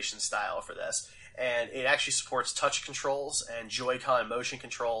animation style for this, and it actually supports touch controls and Joy-Con motion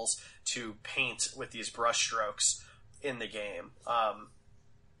controls to paint with these brush strokes in the game.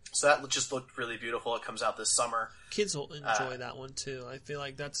 So that just looked really beautiful. It comes out this summer. Kids will enjoy that one too. I feel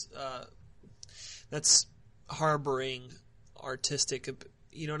like that's harboring artistic.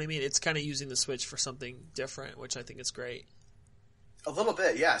 You know what I mean? It's kind of using the Switch for something different, which I think is great. A little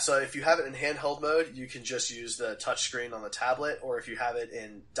bit, yeah. So if you have it in handheld mode, you can just use the touchscreen on the tablet, or if you have it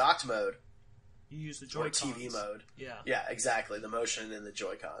in docked mode, you use the Joy-Cons. Or TV mode. Yeah, exactly. The motion and the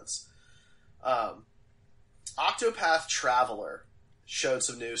Joy-Cons. Octopath Traveler showed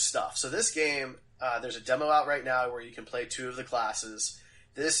some new stuff. So this game, there's a demo out right now where you can play 2 of the classes.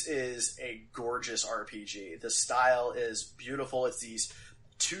 This is a gorgeous RPG. The style is beautiful. It's these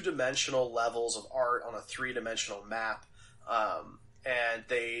 2-dimensional levels of art on a 3-dimensional map. And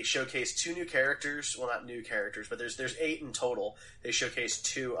they showcase 2 new characters. Well, not new characters, but there's 8 in total. They showcase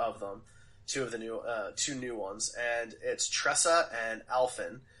 2 of them, 2 of the two new ones, and it's Tressa and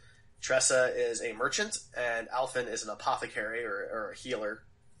Alphen. Tressa is a merchant, and Alphen is an apothecary or a healer.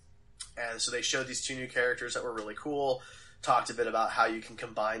 And so they showed these 2 new characters that were really cool. Talked a bit about how you can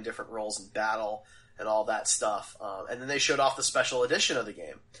combine different roles in battle and all that stuff. And then they showed off the special edition of the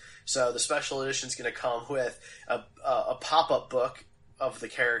game. So the special edition is going to come with a pop-up book of the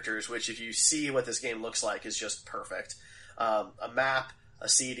characters, which if you see what this game looks like is just perfect. A map, a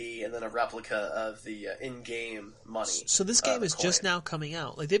CD, and then a replica of the in-game money. So this game is just now coming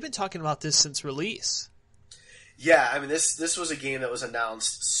out. Like, they've been talking about this since release. Yeah, I mean, this was a game that was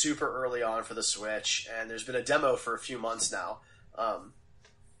announced super early on for the Switch, and there's been a demo for a few months now.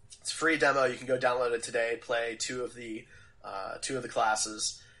 It's a free demo. You can go download it today, play 2 of the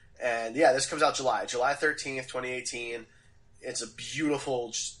classes. And yeah, this comes out July 13th, 2018. It's a beautiful,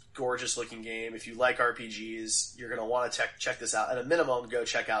 just gorgeous looking game. If you like RPGs, you're going to want to check this out. At a minimum, go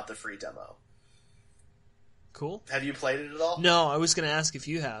check out the free demo. Cool. Have you played it at all? No, I was going to ask if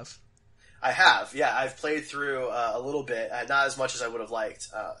you have. I have, yeah. I've played through a little bit, not as much as I would have liked.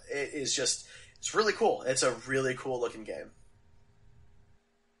 It is just, it's really cool. It's a really cool looking game.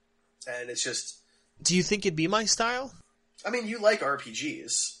 And it's just... Do you think it'd be my style? I mean, you like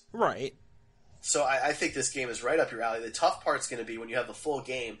RPGs. Right. So I think this game is right up your alley. The tough part's going to be when you have the full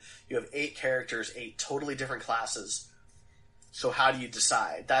game, you have 8 characters, 8 totally different classes. So how do you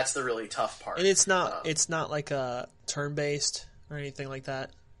decide? That's the really tough part. And it's not like a turn-based or anything like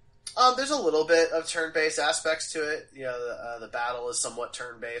that? There's a little bit of turn-based aspects to it. You know, the battle is somewhat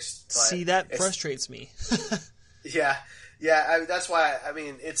turn-based. See, that frustrates me. Yeah. That's why, I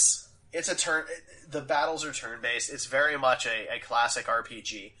mean, it's a turn... The battles are turn-based. It's very much a classic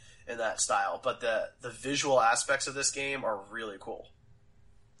RPG in that style, but the visual aspects of this game are really cool.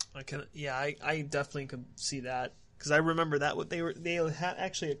 I definitely could see that, because I remember that they had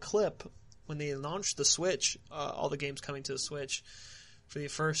actually a clip when they launched the Switch, all the games coming to the Switch for the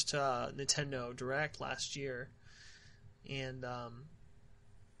first Nintendo Direct last year, and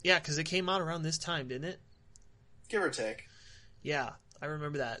because it came out around this time, didn't it? Give or take. Yeah, I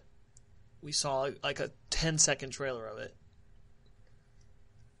remember that. We saw like a 10-second trailer of it.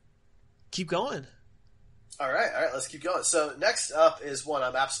 Keep going. All right, let's keep going. So next up is one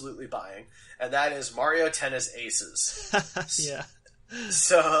I'm absolutely buying, and that is Mario Tennis Aces. Yeah.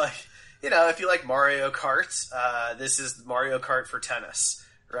 So, if you like Mario Kart, this is Mario Kart for tennis,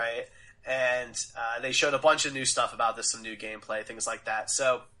 right? And they showed a bunch of new stuff about this, some new gameplay, things like that.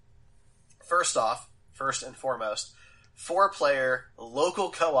 So, first and foremost, 4-player local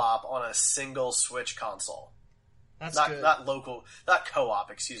co-op on a single Switch console. That's good. Not local, not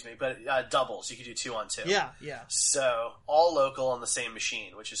co-op, excuse me, but doubles. You could do 2 on 2. Yeah. So all local on the same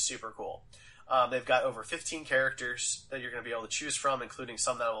machine, which is super cool. They've got over 15 characters that you're going to be able to choose from, including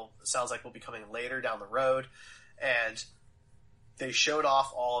some that sounds like will be coming later down the road. And they showed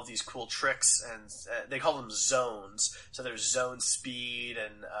off all of these cool tricks, and they call them zones. So there's zone speed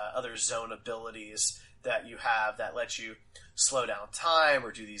and other zone abilities that you have that let you slow down time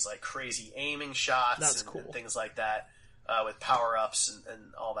or do these like crazy aiming shots and things like that with power-ups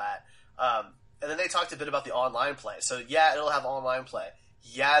and all that. And then they talked a bit about the online play. So yeah, it'll have online play.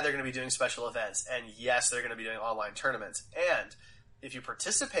 yeah, they're going to be doing special events, and yes, they're going to be doing online tournaments. And if you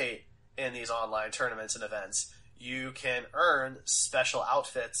participate in these online tournaments and events, you can earn special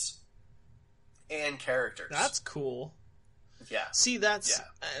outfits and characters. That's cool. Yeah. See, that's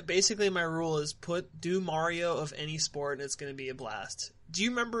basically my rule is do Mario of any sport and it's going to be a blast. Do you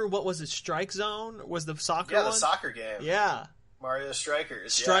remember what was it? Strike Zone was the soccer one? Yeah, the soccer game. Yeah. Mario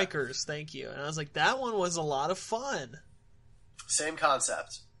Strikers. Strikers, thank you. And I was like, that one was a lot of fun. Same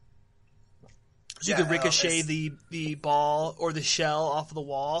concept. So you could ricochet the ball or the shell off of the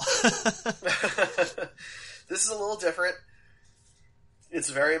wall. This is a little different. It's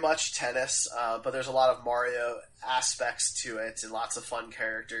very much tennis, but there's a lot of Mario aspects to it and lots of fun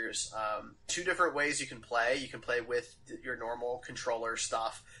characters. 2 different ways you can play. You can play with your normal controller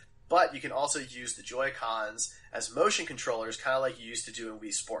stuff, but you can also use the Joy-Cons as motion controllers, kind of like you used to do in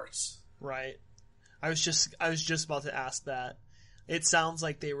Wii Sports. Right. I was just about to ask that. It sounds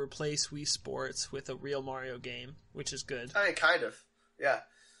like they replace Wii Sports with a real Mario game, which is good. I mean, kind of. Yeah.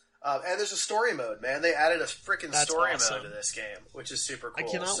 And there's a story mode, man. They added a freaking story mode to this game, which is super cool. I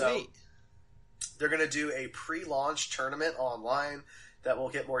cannot wait. They're going to do a pre-launch tournament online that we'll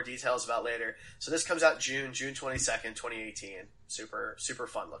get more details about later. So this comes out June 22nd, 2018. Super, super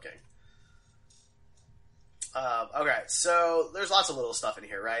fun looking. Okay, so there's lots of little stuff in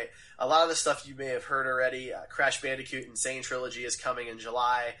here, right? A lot of the stuff you may have heard already. Crash Bandicoot Insane Trilogy is coming in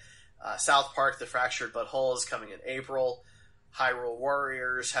July. South Park The Fractured But Whole is coming in April. Hyrule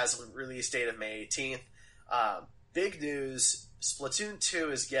Warriors has a release date of May 18th. Big news, Splatoon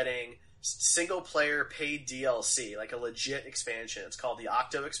 2 is getting single-player paid DLC, like a legit expansion. It's called the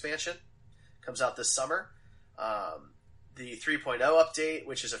Octo expansion. Comes out this summer. The 3.0 update,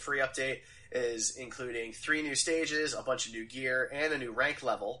 which is a free update, is including 3 new stages, a bunch of new gear, and a new rank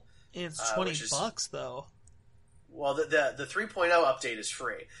level. And it's $20 though. Well, the 3.0 update is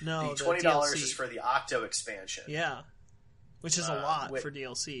free. No, the $20 is for the Octo expansion. Yeah. Which is a lot for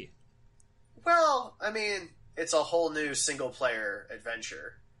DLC. Well, I mean, it's a whole new single-player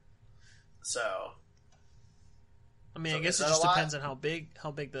adventure. So, I mean, I guess it just depends on how big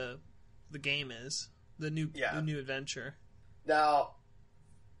the game is. The new adventure. Now,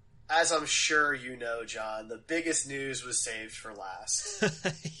 as I'm sure you know, John, the biggest news was saved for last.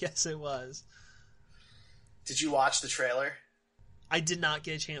 Yes, it was. Did you watch the trailer? I did not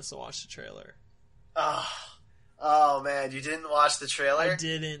get a chance to watch the trailer. Oh man, you didn't watch the trailer? I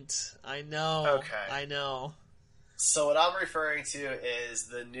didn't. I know. Okay. I know. So what I'm referring to is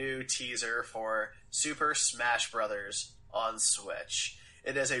the new teaser for Super Smash Bros. On Switch.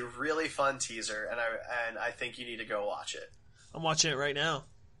 It is a really fun teaser, and I think you need to go watch it. I'm watching it right now.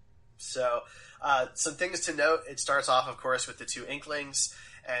 So, some things to note. It starts off, of course, with the 2 Inklings,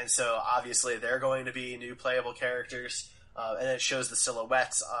 and so obviously they're going to be new playable characters, and it shows the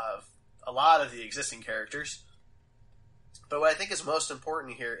silhouettes of a lot of the existing characters. But what I think is most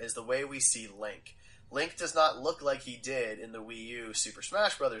important here is the way we see Link. Link does not look like he did in the Wii U Super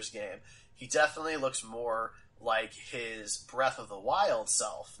Smash Bros. Game. He definitely looks more like his Breath of the Wild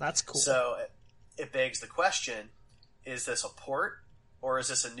self. That's cool. So it begs the question, is this a port, or is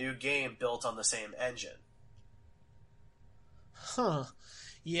this a new game built on the same engine? Huh.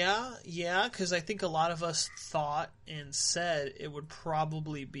 Yeah, because I think a lot of us thought and said it would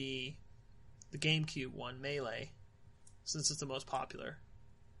probably be the GameCube one, Melee, since it's the most popular.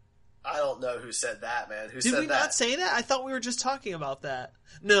 I don't know who said that, man. Did we not say that? I thought we were just talking about that.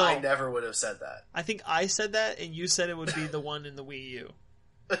 No. I never would have said that. I think I said that, and you said it would be the one in the Wii U.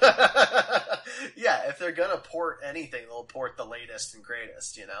 Yeah, if they're gonna port anything, they'll port the latest and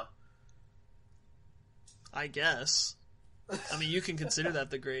greatest, you know? I guess. I mean, you can consider that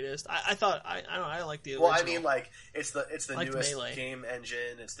the greatest. I thought, I don't know, I like the original. Well, I mean, like, it's the newest Melee. game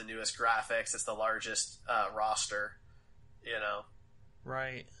engine, it's the newest graphics, it's the largest roster, you know?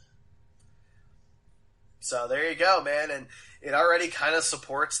 Right. So there you go, man, and it already kind of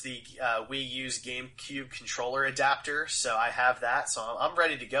supports the Wii U's GameCube controller adapter, so I have that, so I'm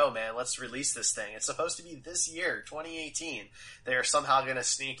ready to go, man. Let's release this thing. It's supposed to be this year, 2018. They are somehow going to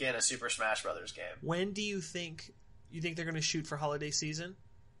sneak in a Super Smash Bros. Game. When do you think they're going to shoot for holiday season?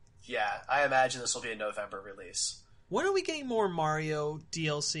 Yeah, I imagine this will be a November release. When are we getting more Mario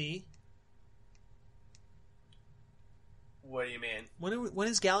DLC? What do you mean? When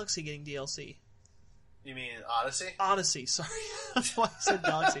is Galaxy getting DLC? You mean Odyssey? Odyssey, sorry. That's why I said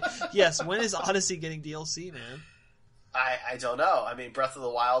Galaxy. Yes, when is Odyssey getting DLC, man? I don't know. I mean, Breath of the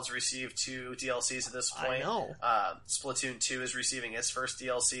Wild's received 2 DLCs at this point. I know. Splatoon 2 is receiving its first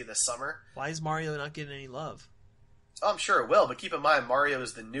DLC this summer. Why is Mario not getting any love? Oh, I'm sure it will, but keep in mind, Mario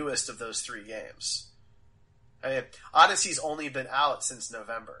is the newest of those 3 games. I mean, Odyssey's only been out since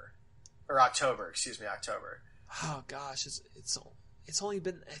November. Or October, excuse me, October. Oh gosh, it's only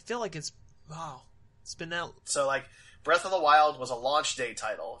been. I feel like it's been out. So like Breath of the Wild was a launch day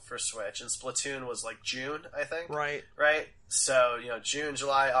title for Switch, and Splatoon was like June, I think. Right. So June,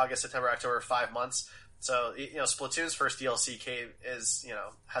 July, August, September, October, 5 months. So Splatoon's first DLC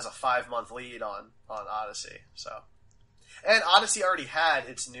has a 5-month lead on Odyssey. So, and Odyssey already had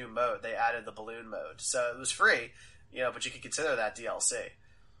its new mode. They added the balloon mode, so it was free. But you could consider that DLC.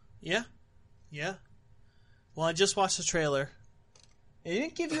 Yeah. Well, I just watched the trailer. It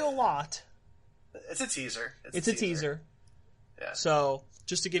didn't give you a lot. It's a teaser. It's a teaser. Yeah. So,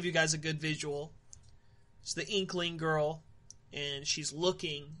 just to give you guys a good visual, it's the Inkling girl, and she's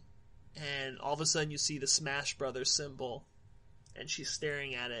looking, and all of a sudden you see the Smash Brothers symbol, and she's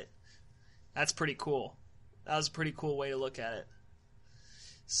staring at it. That's pretty cool. That was a pretty cool way to look at it.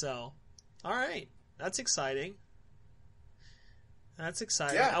 So, alright. That's exciting.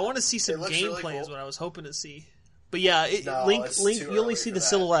 Yeah, I want to see some gameplay really cool. Is what I was hoping to see. But yeah, Link, you only see the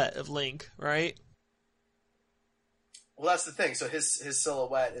silhouette of Link, right? Well, that's the thing. So his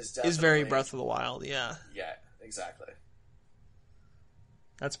silhouette is definitely... is very Breath of the Wild, yeah. Yeah, exactly.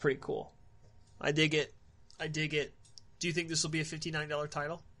 That's pretty cool. I dig it. Do you think this will be a $59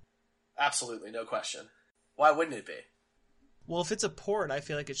 title? Absolutely, no question. Why wouldn't it be? Well, if it's a port, I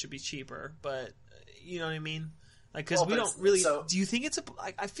feel like it should be cheaper, but you know what I mean? Because we don't really... do you think it's a...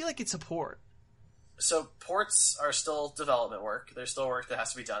 I feel like it's a port. So ports are still development work. There's still work that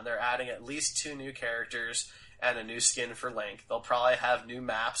has to be done. They're adding at least 2 new characters and a new skin for Link. They'll probably have new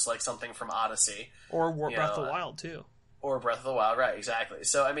maps, like something from Odyssey. Or Breath of the Wild, too. Or Breath of the Wild, right, exactly.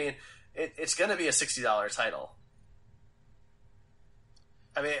 So, I mean, it's going to be a $60 title.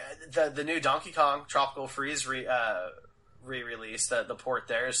 I mean, the new Donkey Kong Tropical Freeze re-release, the port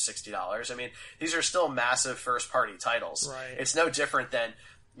there is $60. I mean, these are still massive first-party titles. Right. It's no different than,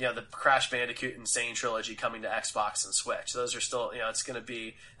 the Crash Bandicoot Insane Trilogy coming to Xbox and Switch. Those are still, it's going to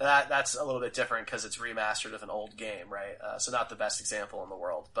be... That's a little bit different because it's remastered of an old game, right? So not the best example in the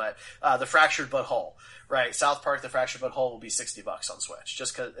world. But the Fractured But Whole, right? South Park, The Fractured But Whole will be $60 on Switch,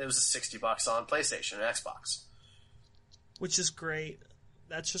 just because it was $60 on PlayStation and Xbox. Which is great.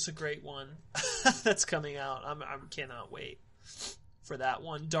 That's just a great one that's coming out. I cannot wait for that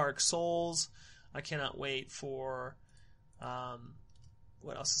one. Dark Souls. I cannot wait for...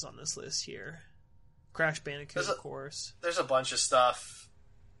 what else is on this list here? Crash Bandicoot, of course. There's a bunch of stuff.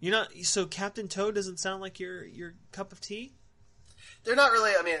 So Captain Toad doesn't sound like your cup of tea? They're not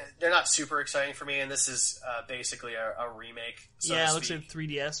really, they're not super exciting for me, and this is basically a remake, so to it speak. looks like a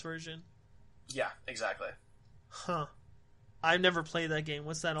 3DS version. Yeah, exactly. Huh. I've never played that game.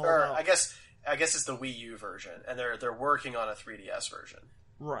 What's that all about? I guess it's the Wii U version, and they're working on a 3DS version.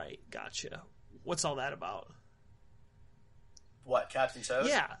 Right, gotcha. What's all that about? What, Captain Toad?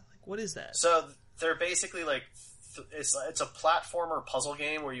 Yeah, what is that? So they're basically like it's a platformer puzzle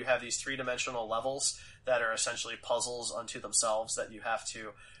game where you have these 3-dimensional levels that are essentially puzzles unto themselves that you have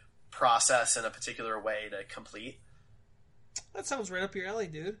to process in a particular way to complete. That sounds right up your alley,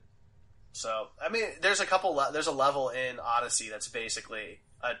 dude. So, there's a level in Odyssey that's basically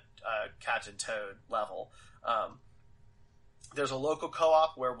a Captain Toad level. There's a local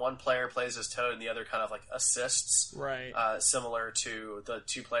co-op where one player plays as Toad and the other kind of like assists. Right. Similar to the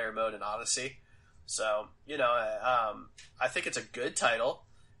 2-player mode in Odyssey. So, I think it's a good title,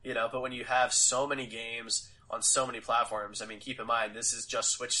 but when you have so many games on so many platforms, keep in mind, this is just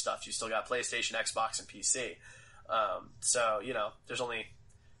Switch stuff. You still got PlayStation, Xbox, and PC. So, there's only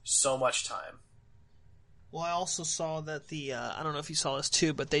so much time. Well, I also saw that I don't know if you saw this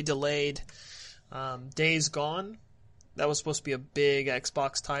too, but they delayed Days Gone. That was supposed to be a big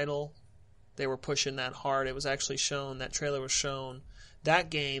Xbox title. They were pushing that hard. It was actually shown, that trailer was shown. That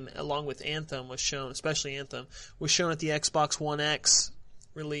game, along with Anthem, was shown, especially Anthem, was shown at the Xbox One X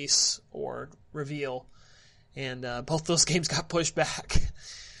release or reveal. And both those games got pushed back.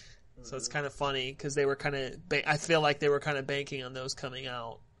 So it's kind of funny because they were kind of, I feel like they were kind of banking on those coming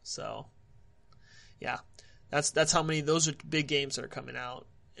out. So, yeah, that's how many, those are big games that are coming out.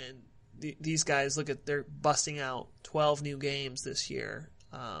 And these guys, they're busting out 12 new games this year.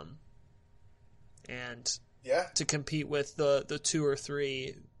 And yeah, to compete with the 2 or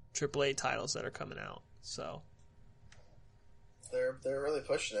 3 AAA titles that are coming out. So they're really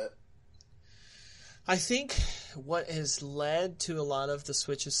pushing it. I think what has led to a lot of the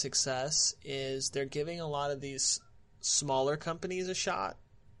Switch's success is they're giving a lot of these smaller companies a shot.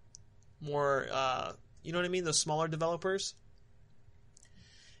 More, you know what I mean? Those smaller developers.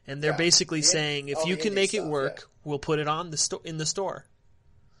 And they're basically saying, if you can make it work, we'll put it on in the store.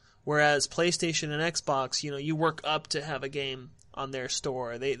 Whereas PlayStation and Xbox, you work up to have a game on their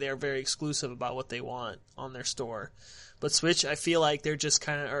store. They're very exclusive about what they want on their store. But Switch, I feel like they're just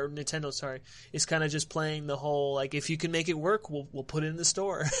kind of, or Nintendo, sorry, is kind of just playing the whole, like, if you can make it work, we'll put it in the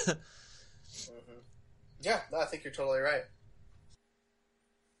store. Yeah, no, I think you're totally right.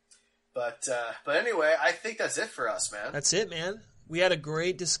 But anyway, I think that's it for us, man. That's it, man. We had a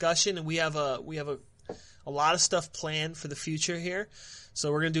great discussion, and we have a lot of stuff planned for the future here.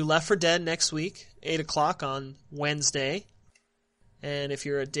 So we're gonna do Left 4 Dead next week, 8:00 on Wednesday. And if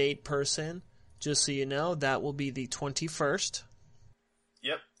you're a date person, just so you know, that will be the 21st.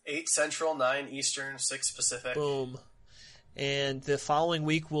 Yep, 8 Central, 9 Eastern, 6 Pacific. Boom. And the following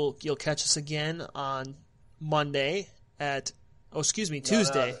week, you'll catch us again on Monday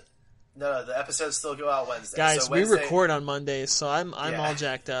Tuesday. No, the episodes still go out Wednesday. Guys, so Wednesday, we record on Mondays, so I'm all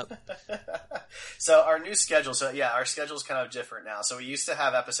jacked up. So our new schedule, our schedule's kind of different now. So we used to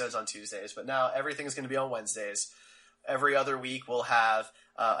have episodes on Tuesdays, but now everything's going to be on Wednesdays. Every other week we'll have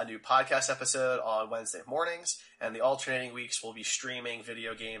a new podcast episode on Wednesday mornings, and the alternating weeks we'll be streaming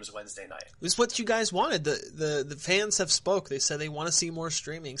video games Wednesday night. This is what you guys wanted. The fans have spoke. They said they want to see more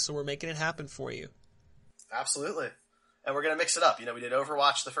streaming, so we're making it happen for you. Absolutely. And we're going to mix it up. We did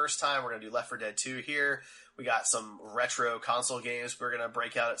Overwatch the first time. We're going to do Left 4 Dead 2 here. We got some retro console games we're going to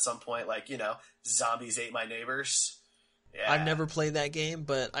break out at some point, like, Zombies Ate My Neighbors. Yeah. I've never played that game,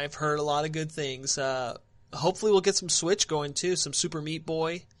 but I've heard a lot of good things. Hopefully we'll get some Switch going, too. Some Super Meat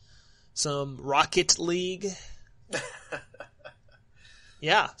Boy. Some Rocket League.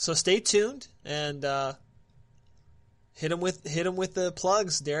 Yeah, so stay tuned, and hit 'em with the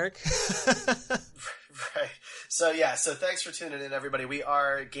plugs, Derek. Right. So thanks for tuning in, everybody. We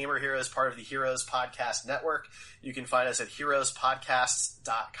are Gamer Heroes, part of the Heroes Podcast Network. You can find us at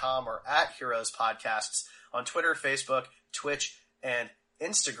heroespodcasts.com or at Heroes Podcasts on Twitter, Facebook, Twitch, and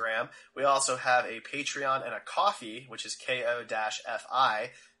Instagram. We also have a Patreon and a Ko-fi, which is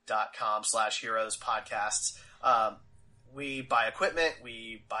ko-fi.com/Heroes Podcasts. We buy equipment,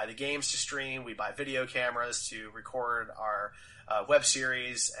 we buy the games to stream, we buy video cameras to record our web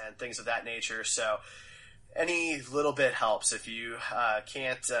series and things of that nature. So any little bit helps. If you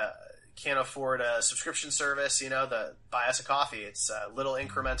can't afford a subscription service, buy us a Ko-fi. It's little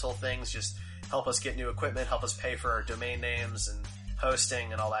incremental things. Just help us get new equipment, help us pay for our domain names and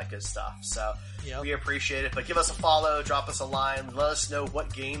hosting and all that good stuff. So We appreciate it. But give us a follow, drop us a line, let us know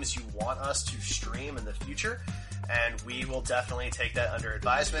what games you want us to stream in the future, and we will definitely take that under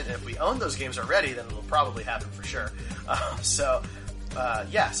advisement. And if we own those games already, then it'll probably happen for sure. So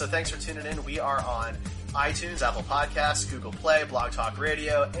thanks for tuning in. We are on iTunes, Apple Podcasts, Google Play, Blog Talk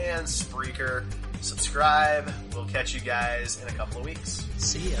Radio, and Spreaker. Subscribe. We'll catch you guys in a couple of weeks.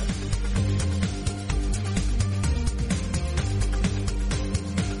 See ya.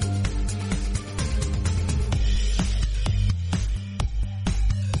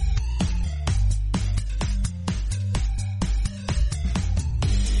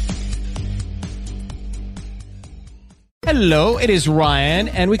 Hello, it is Ryan,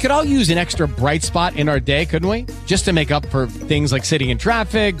 and we could all use an extra bright spot in our day, couldn't we? Just to make up for things like sitting in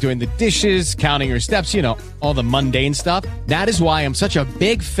traffic, doing the dishes, counting your steps, all the mundane stuff. That is why I'm such a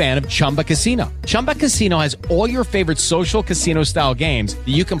big fan of Chumba Casino. Chumba Casino has all your favorite social casino-style games that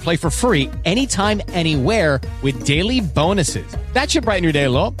you can play for free anytime, anywhere with daily bonuses. That should brighten your day a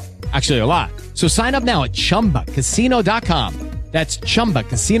little. Actually, a lot. So sign up now at ChumbaCasino.com. That's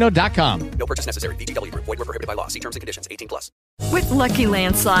ChumbaCasino.com. No purchase necessary. VGW Group. Void where prohibited by law. See terms and conditions. 18+. With Lucky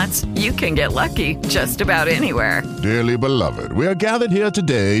Land Slots, you can get lucky just about anywhere. Dearly beloved, we are gathered here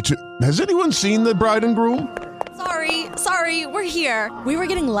today to... Has anyone seen the bride and groom? Sorry, we're here. We were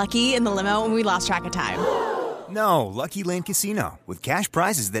getting lucky in the limo and we lost track of time. No, Lucky Land Casino. With cash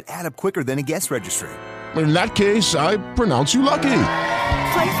prizes that add up quicker than a guest registry. In that case, I pronounce you lucky.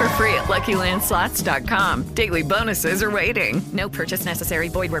 Play for free at LuckyLandSlots.com. Daily bonuses are waiting. No purchase necessary.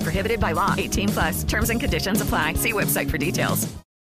 Void where prohibited by law. 18+. Terms and conditions apply. See website for details.